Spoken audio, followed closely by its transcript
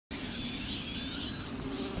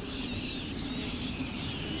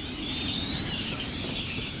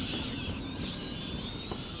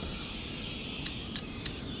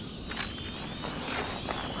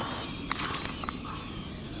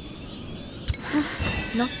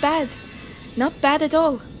Not bad. Not bad at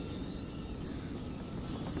all.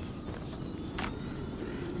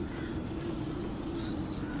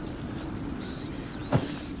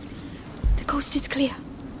 The coast is clear.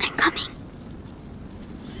 I'm coming.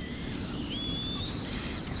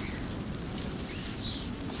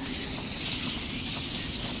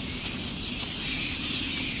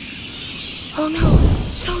 Oh no,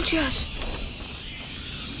 soldiers!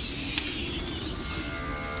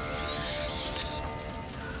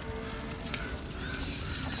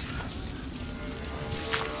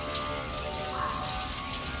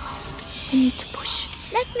 We need to push.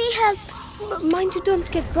 Let me help. But mind you don't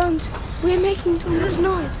get burned. We're making too much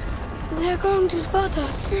noise. They're going to spot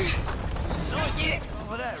us. Not yet.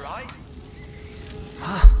 Over there, right?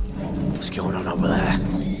 Huh? What's going on over there?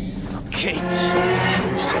 Kids.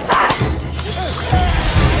 Who said that?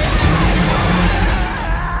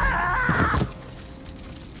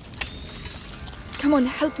 Come on,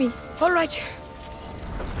 help me. All right.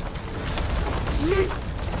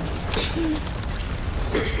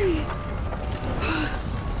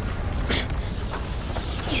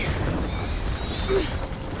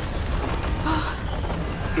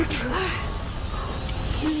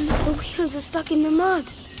 The wheels are stuck in the mud.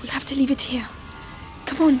 We have to leave it here.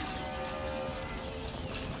 Come on.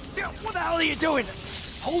 What the hell are you doing?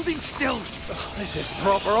 Holding still. Oh, this is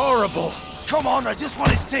proper horrible. Come on, I just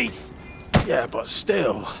want his teeth. Yeah, but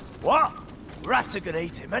still. What? Rats are gonna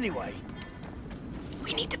eat him anyway.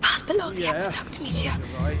 We need to pass below the aqueduct, monsieur.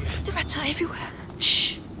 Right. The rats are everywhere.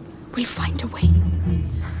 Shh. We'll find a way.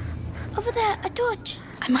 Over there, a torch.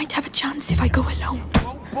 I might have a chance if I go alone.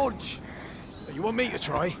 Won't budge. You want me to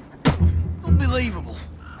try? Unbelievable.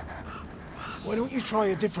 Why don't you try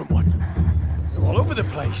a different one? They're all over the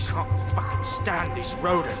place. Can't fucking stand these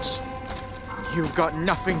rodents. You've got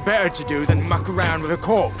nothing better to do than muck around with a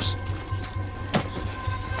corpse.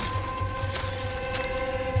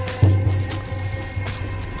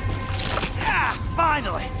 Ah,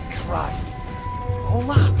 finally! Christ. All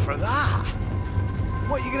that for that?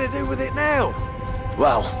 What are you gonna do with it now?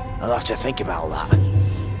 Well, I'll have to think about that.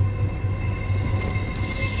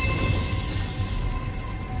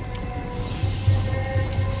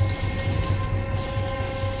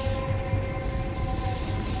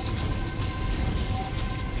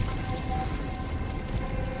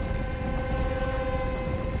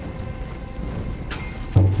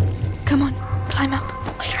 Come on, climb up.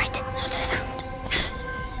 All right, not a sound.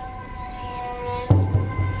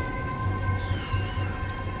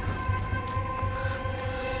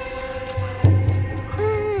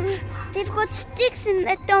 They've got sticks in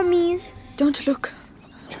their dummies. Don't look.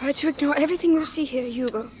 Try to ignore everything you see here,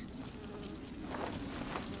 Hugo.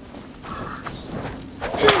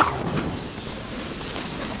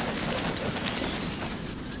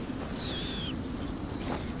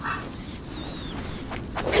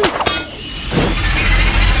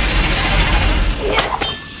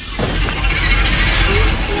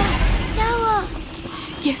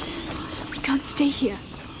 Yes, we can't stay here.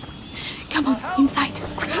 Come on, inside,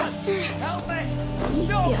 quickly. Help me!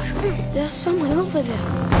 Yeah, there's someone over there.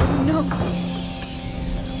 No,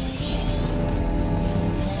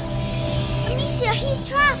 Amicia, he's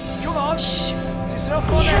trapped. Come on! Shh! There's enough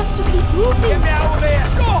We on it! have to keep moving. Get me out of here!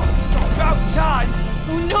 Go! About time!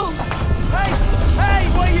 oh no, Hey! Hey!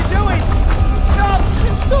 What are you doing? Stop!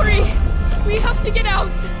 I'm sorry. We have to get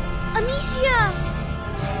out. Amicia!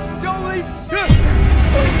 Don't leave!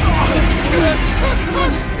 Come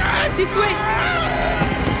on, this way.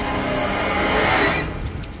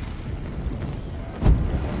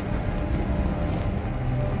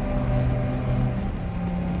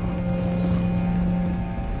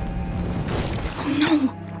 Oh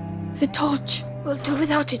no, the torch. We'll do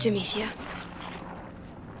without it, Amicia.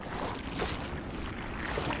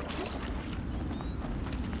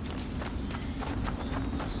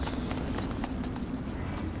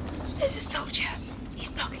 There's a soldier. He's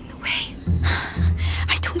blocking the way.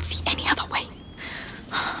 I don't see any other way.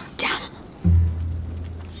 Damn.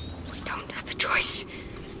 We don't have a choice.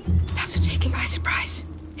 We'll have to take him by surprise.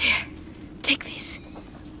 Here, take this.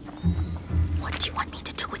 What do you want me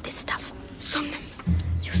to do with this stuff? Some them.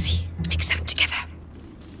 You see, mix them together.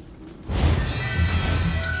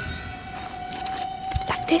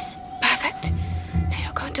 Like this? Perfect. Now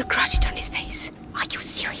you're going to crush it on his face. Are you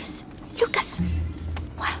serious? Lucas?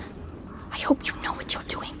 Well, I hope you know what you're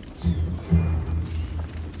doing.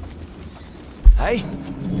 Hey?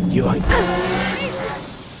 You ain't...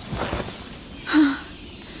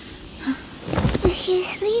 Is he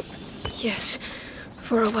asleep? Yes,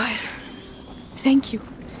 for a while. Thank you.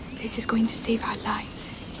 This is going to save our lives.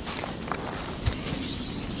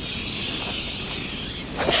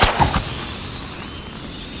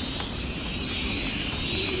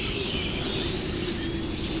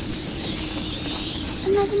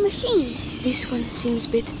 the machine. This one seems a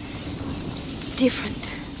bit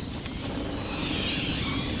different.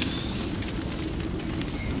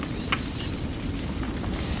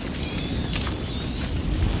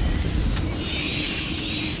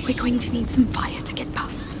 We're going to need some fire to get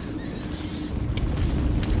past.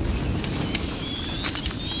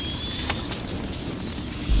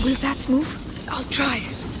 Will that move? I'll try.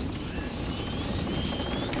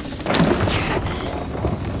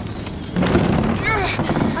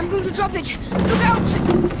 I'm going to drop it. Look out!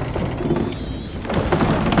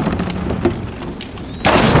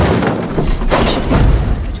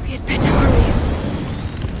 But we had better hurry.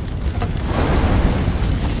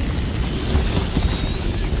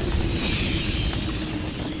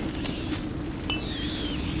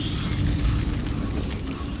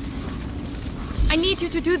 I need you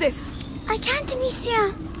to do this. I can't,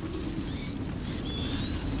 Amicia.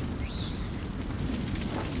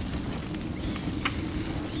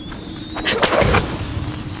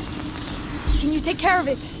 Can you take care of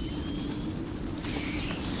it?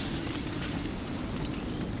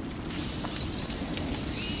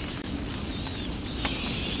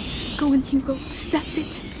 Go on, Hugo. That's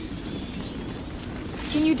it.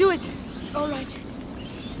 Can you do it? All right.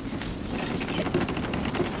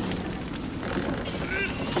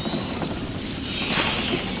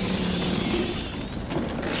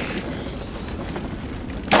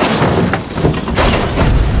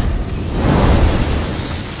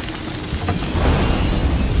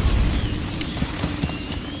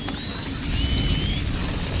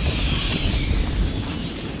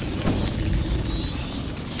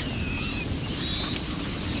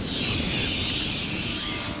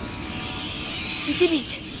 We did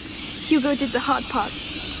it. Hugo did the hard part.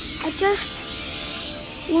 I just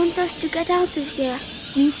want us to get out of here.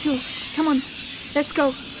 Me too. Come on, let's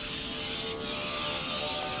go.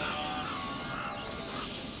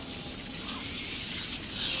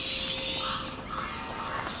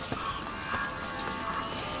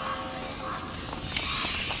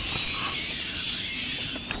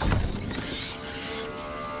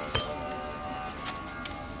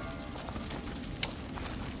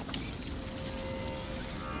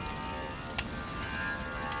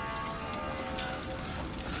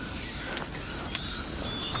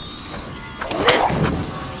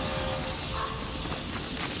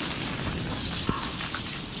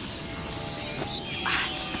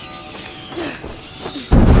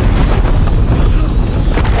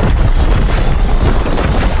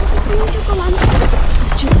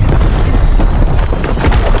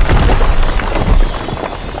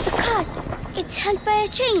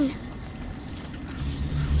 Chain.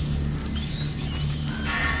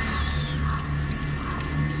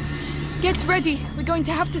 Get ready. We're going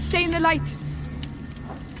to have to stay in the light.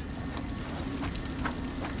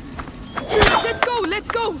 Let's go,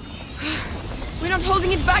 let's go. We're not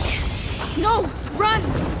holding it back. No, run.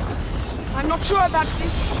 I'm not sure about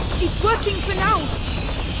this. It's working for now.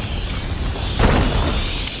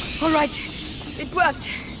 All right, it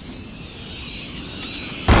worked.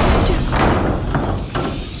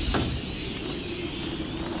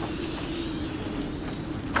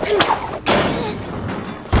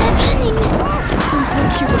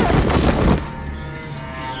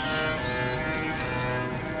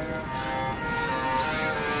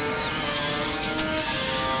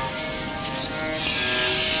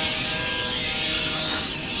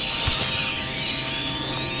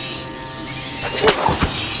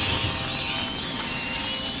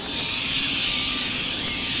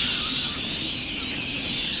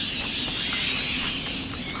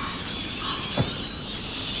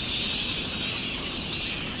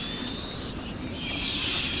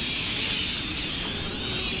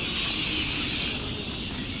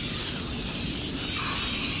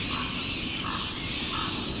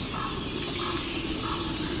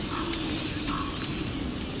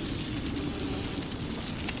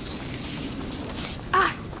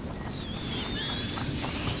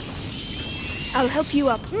 I'll help you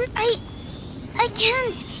up. I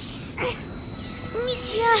can't.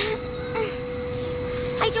 Monsieur,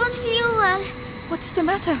 I don't feel well. What's the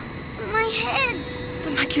matter? My head. The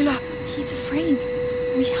macula. He's afraid.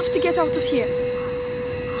 We have to get out of here.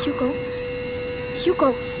 Hugo?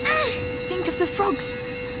 Hugo! Think of the frogs.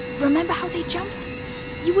 Remember how they jumped?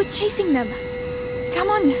 You were chasing them. Come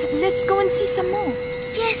on, let's go and see some more.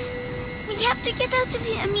 Yes, we have to get out of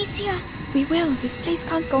here, Amicia. We will. This place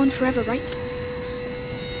can't go on forever, right?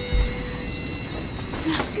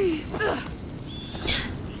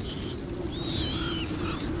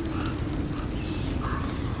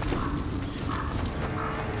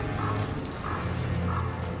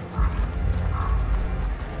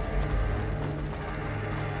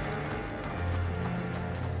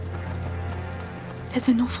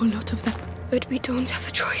 There's an awful lot of them. But we don't have a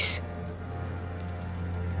choice.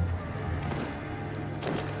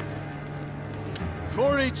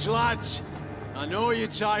 Courage, lads. I know you're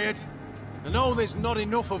tired. I know there's not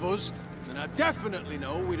enough of us. And I definitely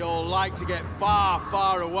know we'd all like to get far,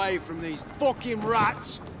 far away from these fucking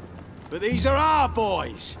rats. But these are our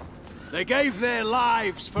boys. They gave their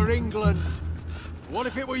lives for England. What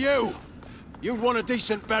if it were you? You'd want a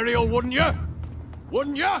decent burial, wouldn't you?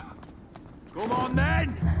 Wouldn't you? Come on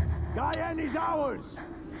then! Cayenne is ours!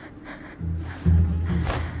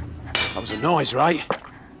 That was a noise, right?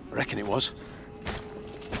 I reckon it was.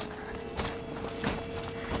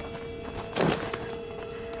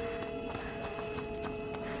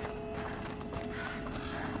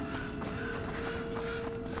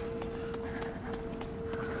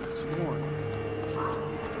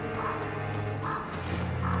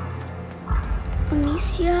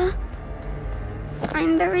 Amicia,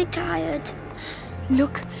 I'm very tired.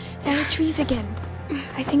 Look, there are trees again.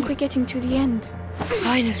 I think we're getting to the end.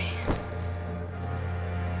 Finally.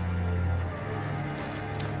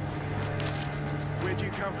 Where'd you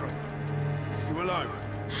come from? You alone?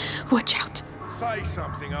 Watch out. Say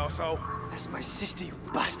something, arsehole. That's my sister, you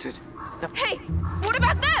bastard. Now, Hey, what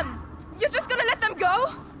about them? You're just gonna let them go?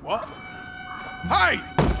 What? Hey!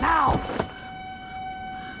 now!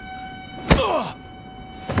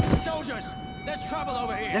 Soldiers, there's trouble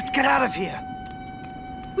over here. Let's get out of here.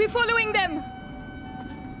 We're following them.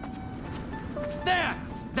 There!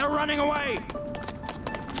 They're running away!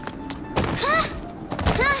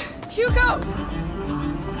 Hugo!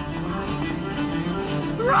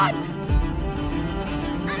 Run!